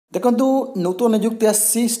देखु नूतन नियुक्ति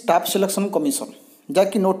आसी स्टाफ सिलेक्शन कमिशन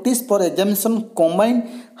जहाँकि notice for examination combined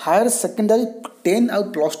higher secondary 10 आउ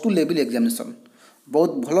 +2 लेवल एग्जामिनेशन बहुत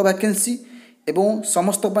भल वैकेंसी एवं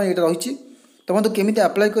समस्त ये रही। तो मतलब केमी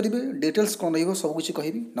अप्लाई करेंगे डिटेल्स कौन रबुकिछ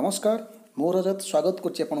कहि। नमस्कार मो रजत स्वागत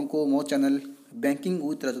कर मो channel banking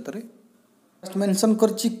with Rajat first mention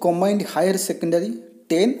कर combined higher secondary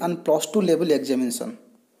 10 and +2 level examination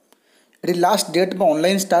ये लास्ट डेट में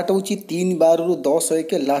ऑनलाइन स्टार्ट हो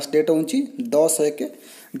 3/12/10 लास्ट डेट हो 10/1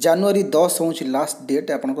 January 10 हो लास्ट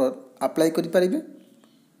डेट आप अप्लाई करेंगे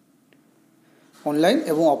ऑनलाइन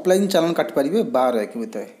एवं ऑफलाइन चलन काट पारे 12/1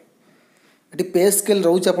 भितर। ये पे स्केल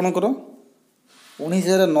रोच आपंकर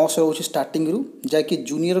 19,900 रोच स्टार्टिंग रू जहाँकि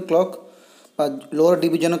junior clerk lower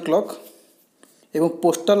division clerk एवं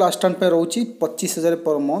postal assistant रोच 25,000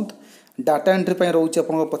 per month. Data entry पर रोच आप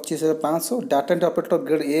 25,500। Data entry operator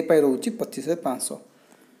grade A पर रोच 25,500।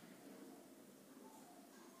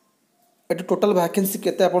 ये टोटल वैकेंसी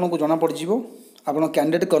केते आपको जना पड़ जाव। आप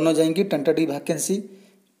कैंडिडेट करना जाएंगे टेंटेटिव वैकेंसी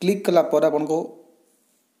क्लिक कलापर आपको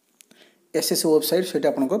एसएससी वेबसाइट से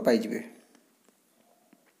आपको पाइबे।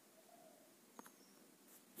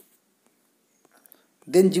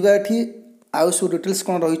 देन जीवा ये आउ सब डिटेल्स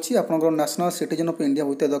कौन रही आप नेशनल सिटीजन ऑफ इंडिया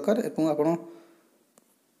होता दरकार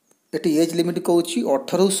और ये एज लिमिट कौन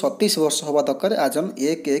 18 ରୁ 37 वर्ष हवा दरकार आज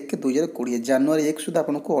 1/1/2020 January 1 सुधा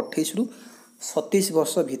आपको 28 ରୁ 37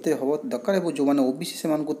 वर्ष भितर हम दरकार। जो मैंने ओबीसी से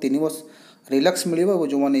 3 वर्ष रिलैक्स मिल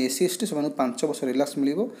जो मैंने एससी एसटी से 5 वर्ष रिलैक्स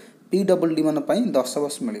मिल पीडब्ल्यूडी मान 10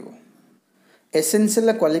 वर्ष मिल।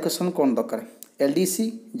 एसेंशियल क्वालिफिकेशन कौन दरकार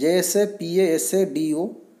एलडीसी जेएसए पीएएसए डीओ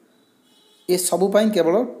ये सबूपाई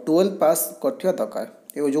केवल 12 पास करथिया दरकार।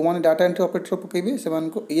 जो मैंने डाटा एंट्री ऑपरेटर पकेबे से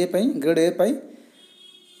ये ग्रेड ए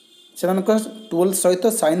से 12 सहित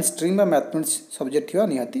साइंस स्ट्रीम या मैथमेटिक्स सब्जेक्ट थी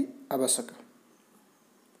निहाती आवश्यक।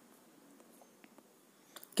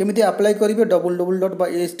 केमिति अप्लाई करेंगे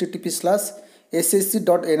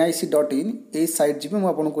www.http/ssc.nic.in ये साइट जी मुझे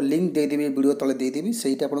आपको लिंक देदेवी वीडियो तले देदेवी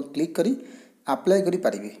से आप क्लिक करी अप्लाई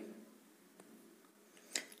करेंगे।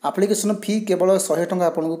 एप्लिकेशन फी केवल 100 टंका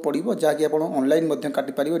आपको पड़ो जहाँकि आप ऑनलाइन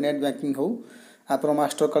काटी पारे नेट बैंकिंग हो आप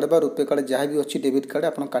मास्टर कार्ड रुपे कार्ड जहाँ भी अच्छी डेबिट कार्ड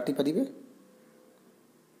आप काटी पारे।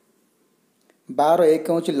 12/1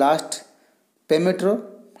 हूँ लास्ट पेमेंट रो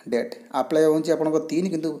डेट अप्लाई हूँ आप 3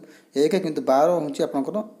 किंतु 1 किंतु 12 हूँ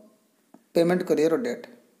आपंकर पेमेंट कर डेट।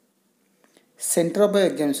 सेंटर ऑफ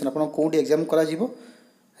एग्जामिनेशन आप कौटी एग्जाम करा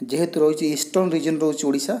जेहेतु रही ईस्टर्न रीजन रही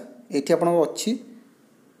ओडिशा ये आप अच्छी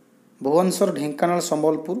भुवनेश्वर ढेंकानाल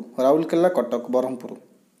संबलपुर राउरकेला कटक ब्रह्मपुर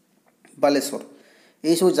बालेश्वर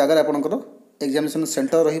यही सब जगह आपंकर एग्जामिनेशन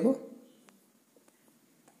सेंटर रहिबो।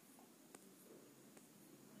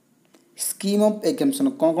 स्कीम ऑफ एग्जामिनेशन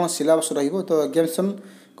कौन कौन सिलेबस रहिबो तो examination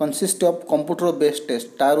consist of computer based test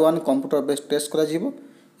tyre 1 computer based test करा जीवो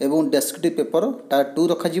एवं डेस्क्रिप्टिव पेपर टायर 2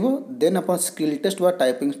 रखा जीवो। देन अपन स्किल टेस्ट व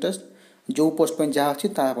टाइपिंग टेस्ट जो पोस्ट पे जहाँ अच्छी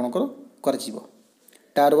आपंकर कर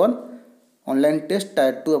टायर 1 ऑनलाइन टेस्ट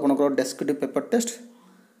टायर 2 आपंकर descriptive paper test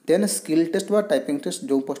then skill test व टाइपिंग टेस्ट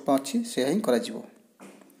जो पोस्ट पे अच्छी से ही कर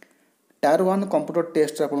टायर 1 कंप्यूटर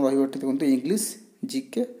टेस्ट आप देखते इंग्लिश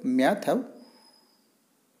जीके मैथ है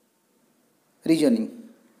रीजनिंग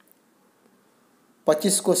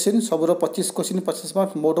 25 क्वेश्चन सबूर 25 क्वेश्चन 50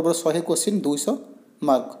 मार्क मोट ओवर 100 क्वेश्चन 200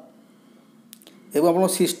 मार्क एवं आप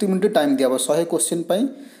 60 मिनट टाइम दिया 100 क्वेश्चन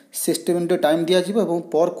 60 मिनट टाइम दिज्व और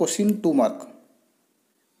पर क्वेश्चन 2 मार्क।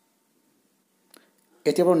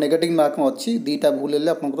 ये आप नेगेटिव मार्क में अच्छी 2टा भूल है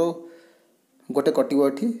आप गोटे कटो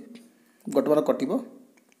ये गोटे बार कटो।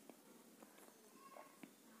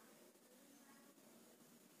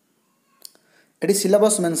 ये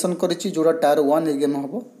सिलेबस मेंशन करिछि जोड़ा टायर 1 एग्जाम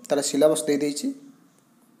हम तार सिलेबस दे देछि।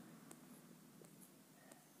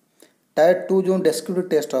 टायर 2 जो डेस्क्रिप्टिव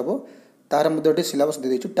टेस्ट हम तार मध्य सिलेबस दे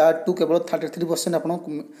देछि। टायर 2 केवल 33% आप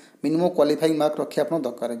मिनिमम क्वालिफाइंग मार्क रखिए आप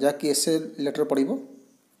दरकार जहाँकि एसे लेटर पड़ो।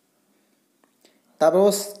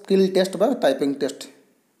 तापर स्किल टेस्ट बा typing test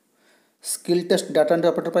skill test data entry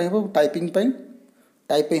operator हम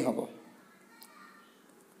टाइपिंग हम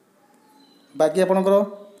बाकी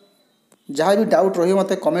आपंकर जहाँ भी डाउट रही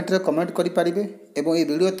मत कमेंट करें और ये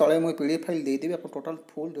वीडियो तले मुझे पीडीएफ फाइल देदेवी आप टोटल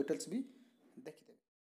फुल डिटेल्स भी